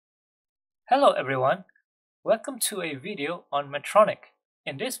Hello everyone, welcome to a video on Metronic.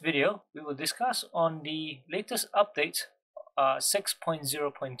 In this video, we will discuss on the latest update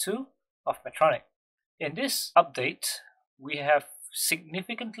 6.0.2 of Metronic. In this update, we have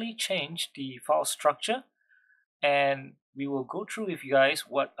significantly changed the file structure, and we will go through with you guys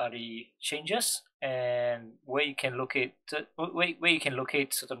what are the changes and where you can locate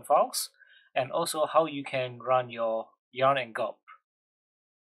certain files, and also how you can run your yarn and gulp.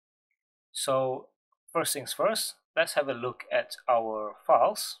 So first things first, let's have a look at our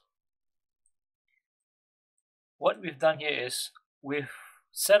files. What we've done here is we've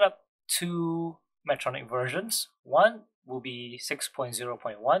set up two Metronic versions. One will be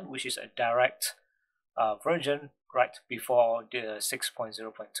 6.0.1, which is a direct version right before the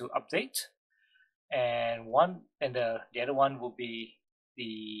 6.0.2 update, and the other one will be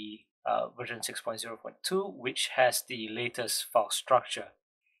the version 6.0.2, which has the latest file structure.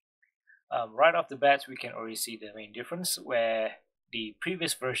 Right off the bat, we can already see the main difference, where the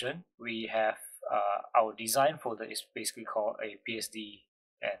previous version, we have our design folder is basically called a PSD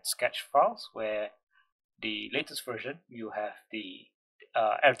and sketch files, where the latest version, you have the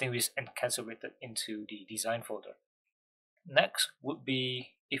everything is encapsulated into the design folder. Next would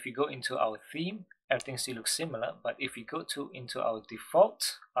be, if you go into our theme, everything still looks similar, but if you go into our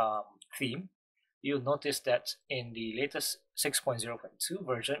default theme, you'll notice that in the latest 6.0.2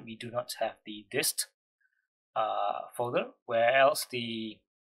 version, we do not have the dist folder, whereas the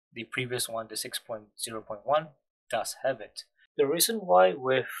previous one, the 6.0.1, does have it. The reason why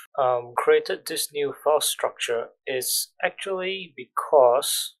we've created this new file structure is actually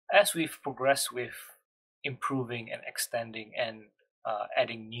because as we've progressed with improving and extending and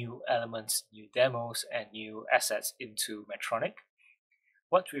adding new elements, new demos, and new assets into Metronic,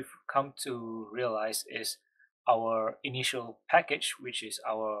 what we've come to realize is our initial package, which is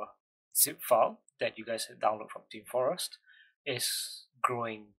our zip file that you guys download from Team Forest, is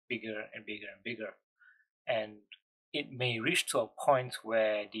growing bigger and bigger and bigger. And it may reach to a point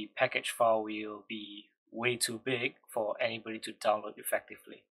where the package file will be way too big for anybody to download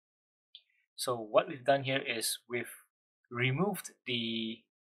effectively. So what we've done here is we've removed the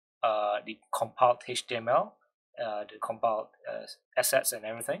compiled HTML, the compiled assets and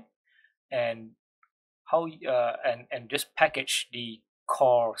everything, and how and just package the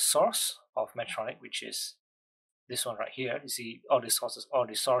core source of Metronic, which is this one right here. You see all the sources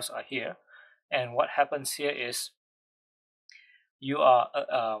are here, and what happens here is you are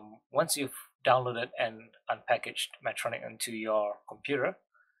once you've downloaded and unpackaged Metronic onto your computer,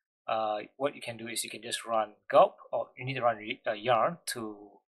 what you can do is you can just run gulp, or you need to run yarn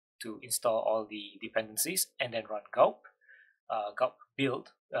to install all the dependencies, and then run gulp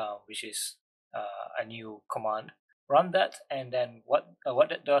build, which is a new command. Run that, and then what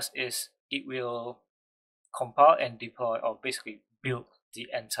that does is it will compile and deploy, or basically build the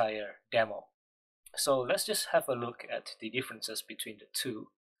entire demo. So let's just have a look at the differences between the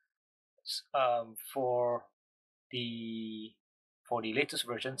two. For the latest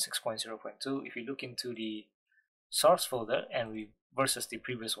version 6.0.2, if you look into the source folder and versus the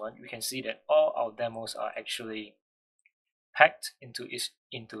previous one, we can see that all our demos are actually packed into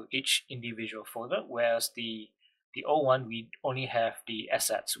each individual folder, whereas the old one, we only have the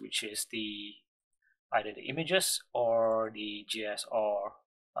assets, which is either the images or the JS or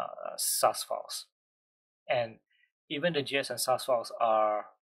SAS files. And even the JS and SAS files are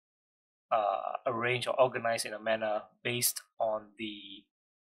arranged or organized in a manner based on the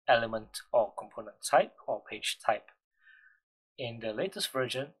element or component type or page type. In the latest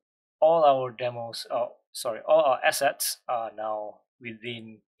version, all our all our assets are now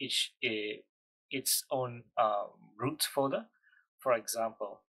within its own root folder. For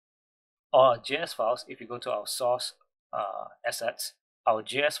example, all our JS files, if you go to our source assets, our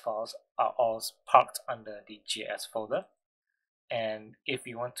JS files are all parked under the JS folder. And if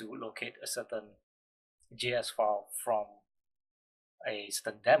you want to locate a certain JS file from a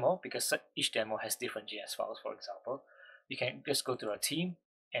certain demo, because each demo has different JS files, for example, you can just go to our team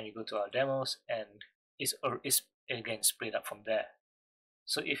and you go to our demos, and it's again split up from there.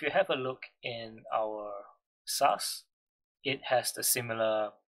 So if you have a look in our SAS, it has the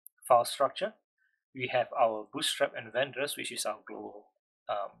similar file structure. We have our bootstrap and vendors, which is our global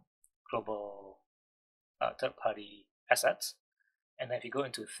third-party assets. And then if you go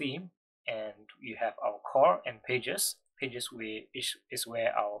into theme, and you have our core and pages is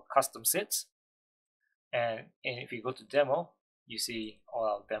where our custom sits. And if you go to demo, you see all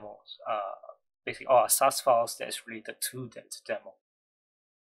our demos, basically all our SAS files that is related to that demo.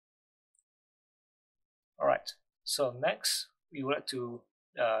 Alright, so next we would like to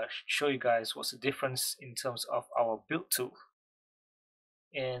show you guys what's the difference in terms of our build tool.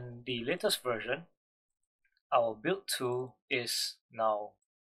 In the latest version, our build tool is now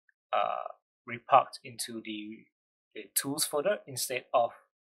reparked into the tools folder instead of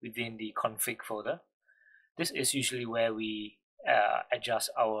within the config folder. This is usually where we adjust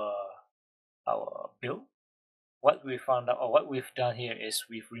our build. What we found out, or what we've done here, is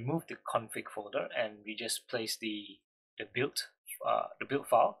we've removed the config folder and we just place the build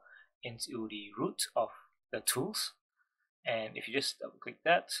file into the root of the tools. And if you just double click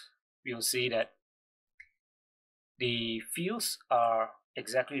that, you'll see that the fields are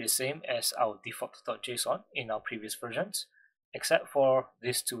exactly the same as our default.json in our previous versions, except for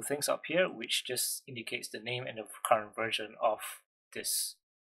these two things up here, which just indicates the name and the current version of this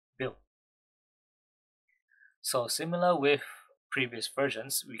build. So similar with previous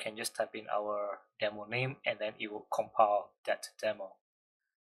versions, we can just type in our demo name and then it will compile that demo.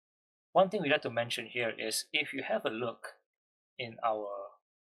 One thing we'd like to mention here is if you have a look in our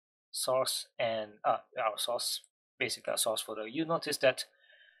source and basically our source folder, you notice that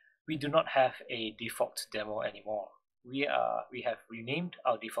we do not have a default demo anymore. We have renamed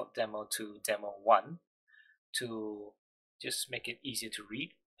our default demo to demo 1 to just make it easier to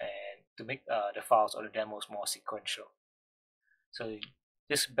read and to make the files or the demos more sequential. So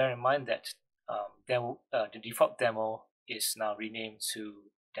just bear in mind that the default demo is now renamed to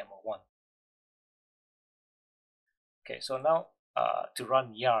demo 1. Okay, so now to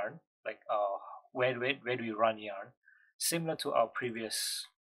run yarn, like where do we run yarn? Similar to our previous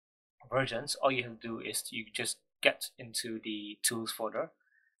versions, all you have to do is you just get into the tools folder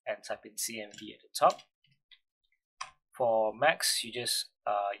and type in cmd at the top. For Macs, you just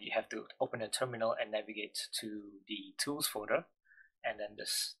you have to open a terminal and navigate to the tools folder, and then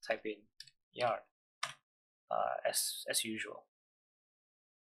just type in yarn as usual.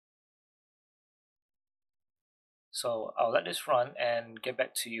 So I'll let this run and get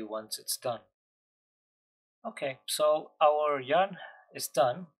back to you once it's done. Okay, so our yarn is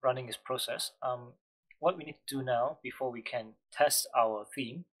done, running its process. What we need to do now before we can test our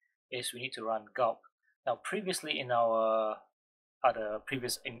theme is we need to run gulp. Now previously in our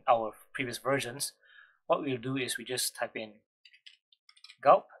previous versions, what we'll do is we just type in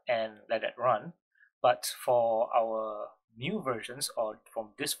gulp and let it run. But for our new versions, or from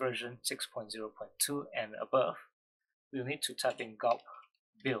this version 6.0.2 and above, we'll need to type in gulp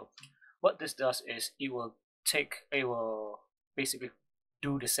build. What this does is it will basically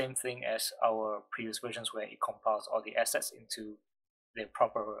do the same thing as our previous versions, where it compiles all the assets into the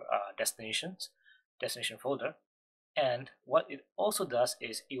proper destination folder. And what it also does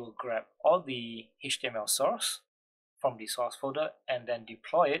is it will grab all the HTML source from the source folder and then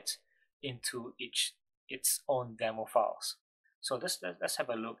deploy it into its own demo files. So let's have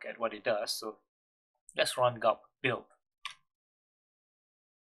a look at what it does. So let's run gulp build,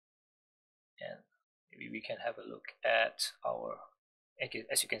 and maybe we can have a look at our,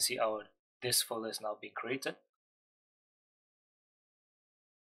 as you can see, this folder is now being created.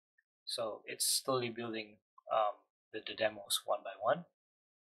 So it's slowly building the demos one by one,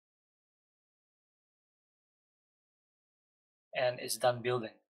 and it's done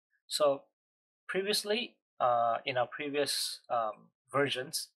building. So previously, in our previous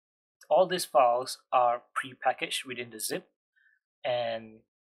versions, all these files are pre-packaged within the zip, and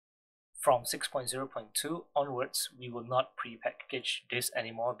from 6.0.2 onwards, we will not pre-package this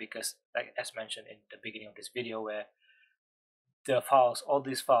anymore, because, like as mentioned in the beginning of this video, where the files, all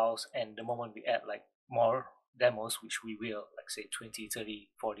these files, and the moment we add like more demos, which we will, like say 20, 30,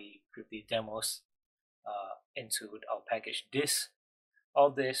 40, 50 demos into our package, all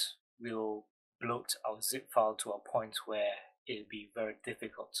this will bloat our zip file to a point where it'll be very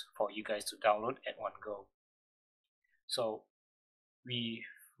difficult for you guys to download at one go. So we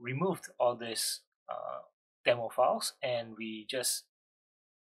removed all these demo files, and we just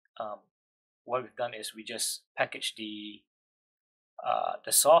what we've done is we just package the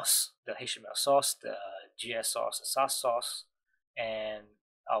source, the HTML source, the GS source, the SAS source, and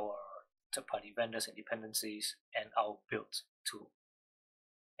our third-party vendors and dependencies, and our build tool.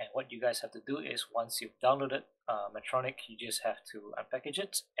 And what you guys have to do is, once you've downloaded Metronic, you just have to unpackage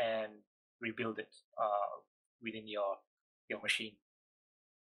it and rebuild it within your machine.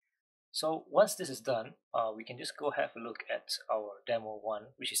 So once this is done, we can just go have a look at our demo 1,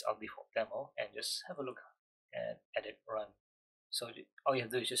 which is our default demo, and just have a look and edit run. So all you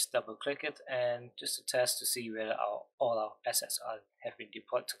have to do is just double click it and just to test to see whether all our assets have been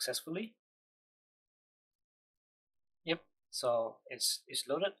deployed successfully. Yep, so it's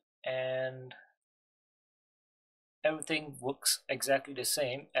loaded, and everything works exactly the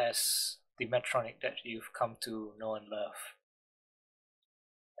same as the Metronic that you've come to know and love.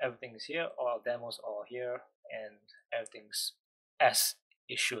 Everything is here, all our demos are here, and everything's as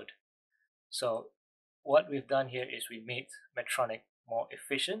it should. So what we've done here is we made Metronic more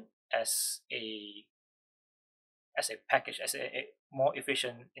efficient as a package, a more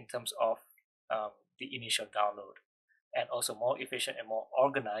efficient in terms of the initial download, and also more efficient and more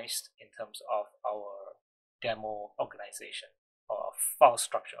organized in terms of our demo organization or file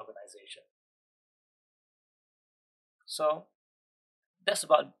structure organization. So that's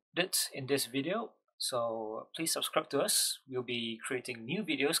about it in this video. So please subscribe to us. We'll be creating new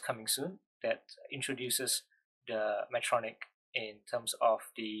videos coming soon that introduces the Metronic in terms of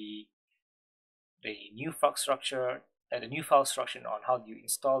the new file structure, the new file structure on how do you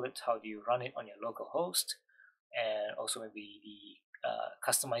install it, how do you run it on your local host, and also maybe the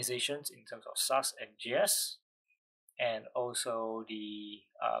customizations in terms of SAS and JS, and also the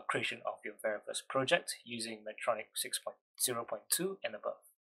creation of your very first project using Metronic 6.0.2 and above.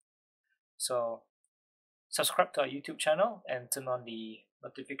 So subscribe to our YouTube channel and turn on the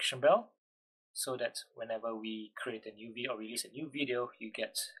notification bell so that whenever we create a new video or release a new video, you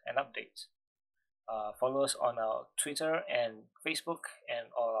get an update. Follow us on our Twitter and Facebook and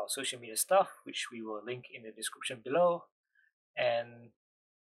all our social media stuff, which we will link in the description below. And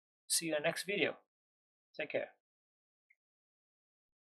see you in the next video. Take care.